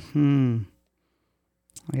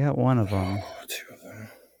 I got one of them. 2 of them.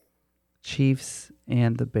 Chiefs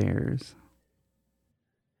and the Bears.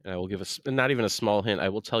 And I will give not even a small hint. I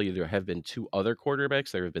will tell you there have been 2 other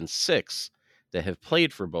quarterbacks. There have been 6 that have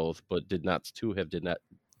played for both, but did not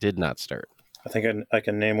start. I think I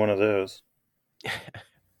can name one of those.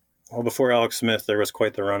 Well, before Alex Smith, there was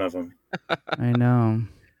quite the run of them. I know.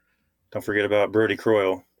 Don't forget about Brody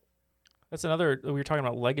Croyle. That's another, we were talking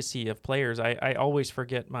about legacy of players. I always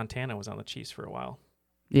forget Montana was on the Chiefs for a while.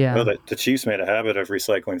 Yeah. Well, the Chiefs made a habit of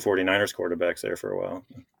recycling 49ers quarterbacks there for a while.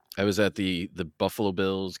 I was at the Buffalo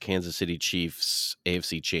Bills, Kansas City Chiefs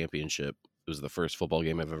AFC Championship. It was the first football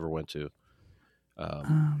game I've ever went to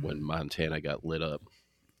when Montana got lit up.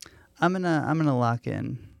 I'm gonna lock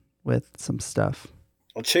in with some stuff.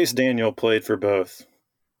 Well, Chase Daniel played for both.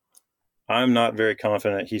 I'm not very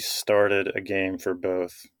confident he started a game for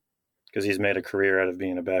both because he's made a career out of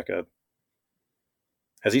being a backup.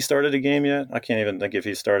 Has he started a game yet? I can't even think if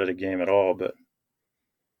he started a game at all, but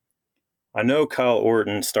I know Kyle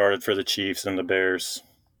Orton started for the Chiefs and the Bears,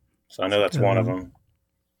 so I know that's one of them.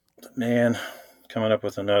 But man, coming up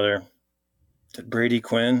with another. Did Brady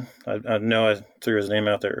Quinn? I know I threw his name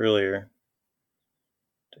out there earlier.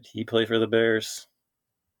 Did he play for the Bears?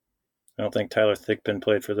 I don't think Tyler Thigpen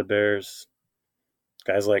played for the Bears.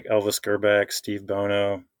 Guys like Elvis Grbac, Steve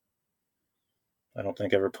Bono, I don't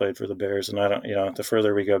think ever played for the Bears. And I don't, the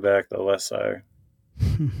further we go back, the less I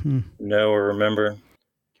know or remember. Can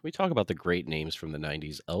we talk about the great names from the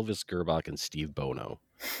 90s? Elvis Grbac and Steve Bono.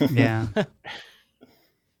 Yeah.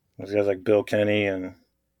 Those guys like Bill Kenny and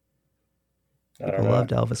I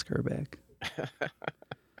loved Elvis Grbac.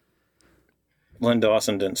 Len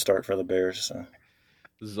Dawson didn't start for the Bears. So.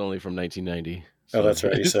 This is only from 1990. Oh, that's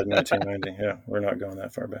right. You said 1990. Yeah, we're not going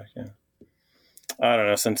that far back. Yeah. I don't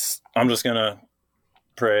know. Since I'm just going to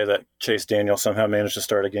pray that Chase Daniel somehow managed to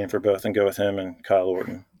start a game for both and go with him and Kyle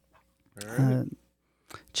Orton.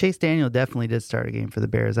 Chase Daniel definitely did start a game for the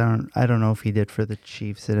Bears. I don't know if he did for the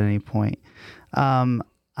Chiefs at any point.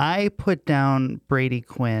 I put down Brady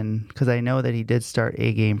Quinn because I know that he did start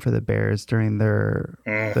a game for the Bears during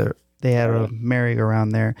they had a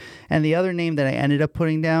merry-go-round there. And the other name that I ended up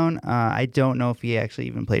putting down, I don't know if he actually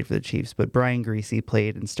even played for the Chiefs, but Brian Griese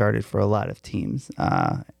played and started for a lot of teams.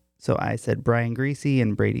 So I said Brian Griese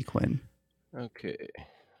and Brady Quinn. Okay.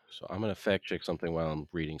 So I'm going to fact check something while I'm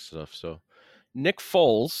reading stuff. So Nick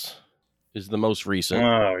Foles is the most recent.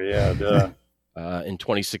 Oh, yeah, duh. In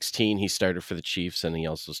 2016, he started for the Chiefs, and he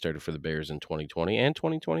also started for the Bears in 2020 and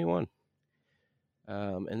 2021.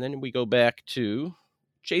 And then we go back to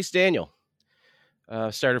Chase Daniel.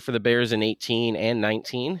 Started for the Bears in 18 and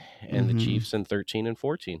 19, and the Chiefs in 13 and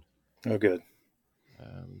 14. Oh, good.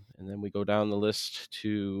 And then we go down the list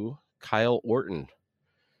to Kyle Orton.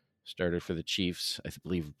 Started for the Chiefs, I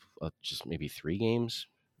believe, just maybe 3 games.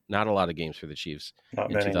 Not a lot of games for the Chiefs in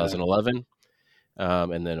 2011.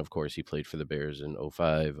 And then, of course, he played for the Bears in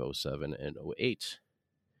 05, 07, and 08.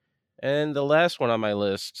 And the last one on my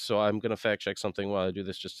list, so I'm going to fact check something while I do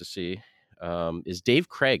this just to see, is Dave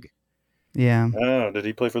Craig. Yeah. Oh, did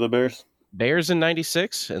he play for the Bears? Bears in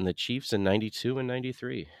 96 and the Chiefs in 92 and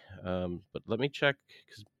 93. But let me check,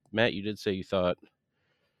 because, Matt, you did say you thought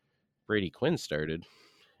Brady Quinn started,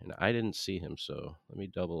 and I didn't see him, so let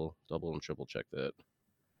me double and triple check that.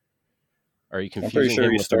 Are you confusing I'm pretty sure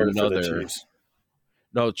him he with started another? for the Chiefs.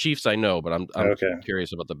 No, Chiefs I know, but I'm okay.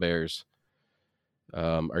 Curious about the Bears.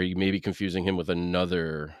 Are you maybe confusing him with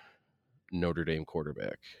another Notre Dame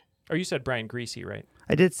quarterback? Or you said Brian Griese, right?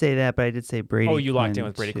 I did say that, but I did say Brady. Oh, you locked in Quinn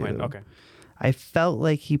with Brady too. Quinn. Okay. I felt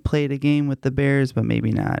like he played a game with the Bears, but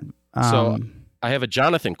maybe not. So I have a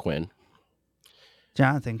Jonathan Quinn.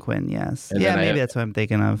 Jonathan Quinn, yes. And Yeah, then maybe that's what I'm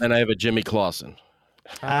thinking of. Then I have a Jimmy Clausen.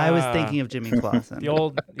 I was thinking of Jimmy Clausen.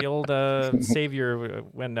 The old savior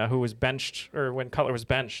when who was benched, or when Cutler was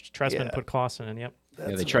benched. Trestman put Clausen in. Yep.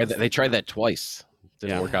 Yeah, they tried that. They tried that twice.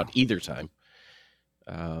 Didn't work out either time.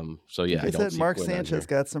 So yeah, They I don't said see Mark Quinn on Sanchez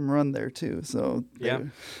got some run there too. So yeah.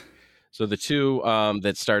 So the two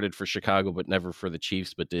that started for Chicago but never for the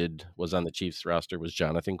Chiefs, but was on the Chiefs roster, was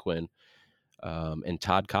Jonathan Quinn and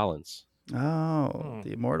Todd Collins. Oh,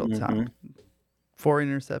 the immortal Todd. 4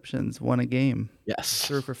 interceptions, 1 a game. Yes.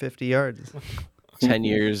 Threw for 50 yards. 10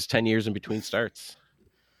 years in between starts.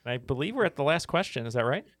 I believe we're at the last question. Is that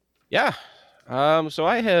right? Yeah. So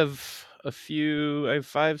I have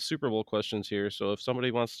 5 Super Bowl questions here. So if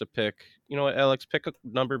somebody wants to pick, you know what, Alex, pick a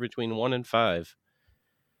number between 1 and 5.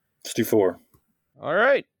 Let's do 4. All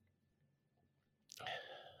right.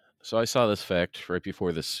 So I saw this fact right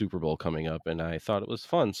before the Super Bowl coming up, and I thought it was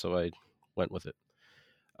fun, so I went with it.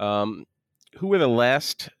 Who were the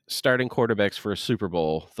last starting quarterbacks for a Super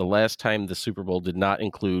Bowl the last time the Super Bowl did not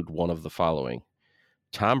include one of the following?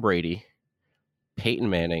 Tom Brady, Peyton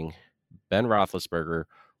Manning, Ben Roethlisberger,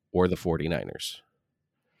 or the 49ers.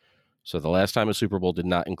 So the last time a Super Bowl did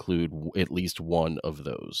not include at least one of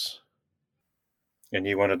those. And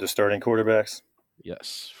you wanted the starting quarterbacks?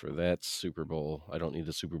 Yes, for that Super Bowl. I don't need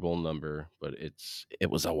the Super Bowl number, but it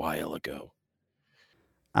was a while ago.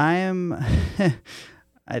 I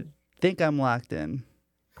think I'm locked in.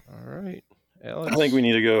 All right, Alex. I think we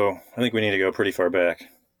need to go pretty far back.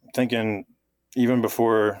 I'm thinking even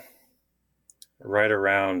before, right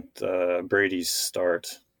around Brady's start.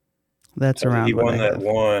 That's around. He won that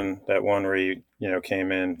one where he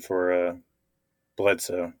came in for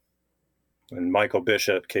Bledsoe when Michael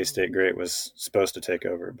Bishop, K-State great, was supposed to take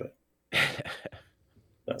over, but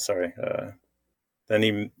sorry. Then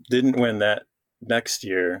he didn't win that next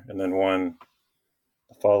year, and then won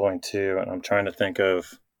the following 2. And I'm trying to think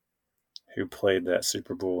of who played that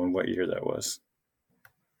Super Bowl and what year that was.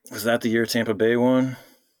 Was that the year Tampa Bay won?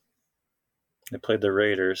 They played the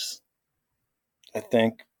Raiders. I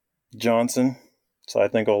think Johnson. So I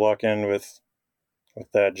think I'll lock in with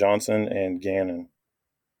that, Johnson and Gannon.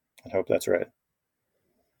 I hope that's right.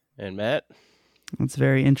 And Matt? It's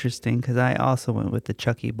very interesting because I also went with the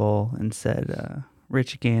Chucky Bowl and said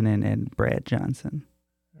Rich Gannon and Brad Johnson.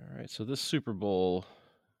 All right, so this Super Bowl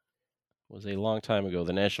was a long time ago.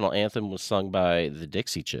 The national anthem was sung by the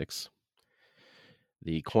Dixie Chicks.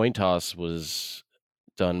 The coin toss was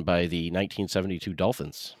done by the 1972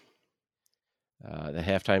 Dolphins. The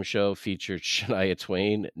halftime show featured Shania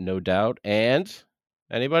Twain, No Doubt, and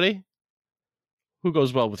anybody? Who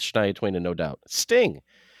goes well with Shania Twain and No Doubt? Sting.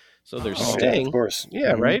 So there's Sting. Yeah, of course.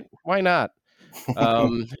 Yeah, right? Why not?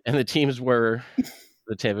 And the teams were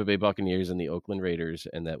the Tampa Bay Buccaneers and the Oakland Raiders,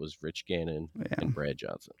 and that was Rich Gannon and Brad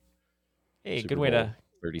Johnson. Hey, Super good way Bowl to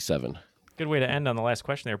 37. Good way to end on the last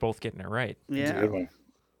question. They're both getting it right. Yeah. That's a good one.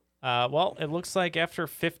 Well, it looks like after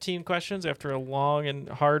 15 questions, after a long and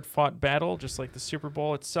hard-fought battle, just like the Super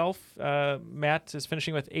Bowl itself, Matt is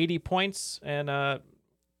finishing with 80 points, and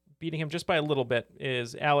beating him just by a little bit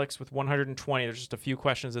is Alex with 120. There's just a few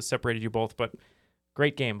questions that separated you both, but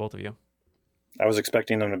great game, both of you. I was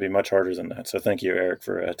expecting them to be much harder than that, so thank you, Eric,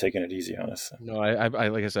 for taking it easy on us. No, I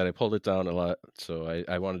like I said, I pulled it down a lot, so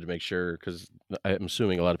I wanted to make sure, because I'm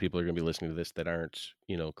assuming a lot of people are going to be listening to this that aren't,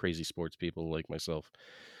 crazy sports people like myself.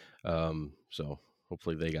 So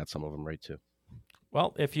hopefully they got some of them right too.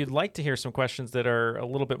 Well, if you'd like to hear some questions that are a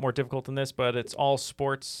little bit more difficult than this, but it's all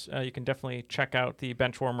sports, you can definitely check out the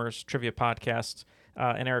Benchwarmers Trivia Podcast.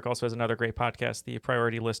 And Eric also has another great podcast, the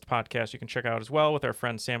Priority List Podcast, you can check out as well with our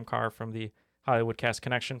friend Sam Carr from the Hollywood Cast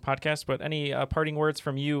Connection podcast. But any parting words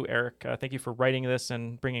from you, Eric? Thank you for writing this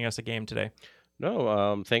and bringing us a game today.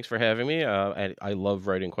 No, thanks for having me. I love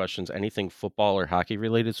writing questions, anything football or hockey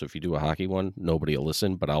related. So if you do a hockey one, nobody will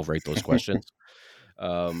listen, but I'll write those questions.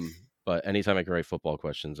 But anytime I can write football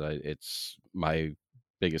questions, it's my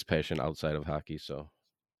biggest passion outside of hockey. So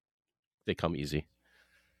they come easy.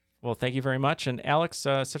 Well, thank you very much. And Alex,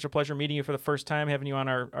 such a pleasure meeting you for the first time, having you on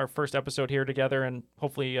our first episode here together, and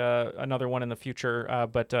hopefully another one in the future.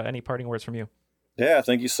 But any parting words from you? Yeah,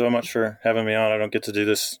 thank you so much for having me on. I don't get to do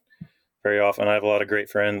this very often. I have a lot of great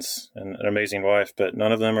friends and an amazing wife, but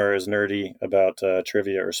none of them are as nerdy about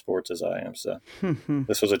trivia or sports as I am. So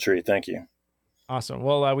this was a treat. Thank you. Awesome.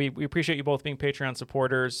 Well, we appreciate you both being Patreon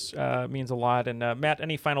supporters. It means a lot. And Matt,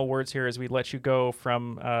 any final words here as we let you go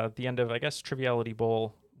from the end of, I guess, Triviality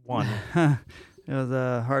Bowl 1? It was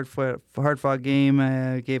a hard-fought game.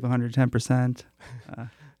 I gave 110%.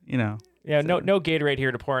 Yeah, no Gatorade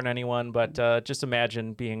here to pour on anyone, but just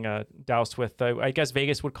imagine being doused with, I guess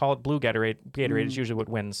Vegas would call it blue Gatorade. Gatorade is usually what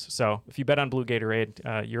wins. So if you bet on blue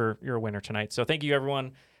Gatorade, you're a winner tonight. So thank you,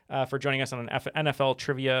 everyone, for joining us on an NFL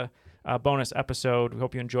Trivia bonus episode. We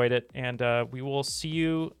hope you enjoyed it, and we will see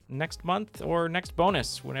you next month or next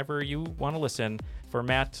bonus, whenever you want to listen. For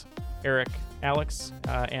Matt, Eric, Alex,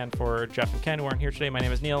 and for Jeff and Ken, who aren't here today, my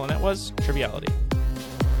name is Neil, and that was Triviality.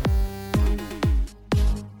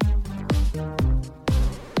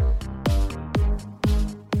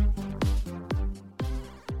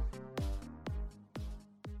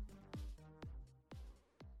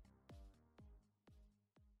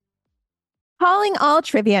 Calling all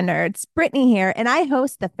trivia nerds, Brittany here, and I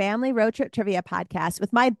host the Family Road Trip Trivia Podcast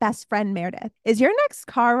with my best friend Meredith. Is your next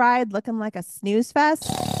car ride looking like a snooze fest?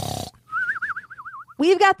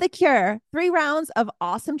 We've got the cure. 3 rounds of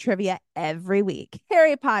awesome trivia every week.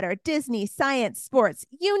 Harry Potter, Disney, science, sports,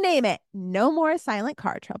 you name it. No more silent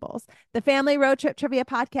car troubles. The Family Road Trip Trivia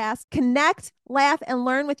Podcast. Connect, laugh, and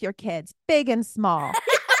learn with your kids, big and small.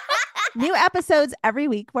 New episodes every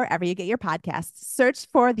week wherever you get your podcasts. Search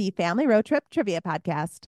for the Family Road Trip Trivia Podcast.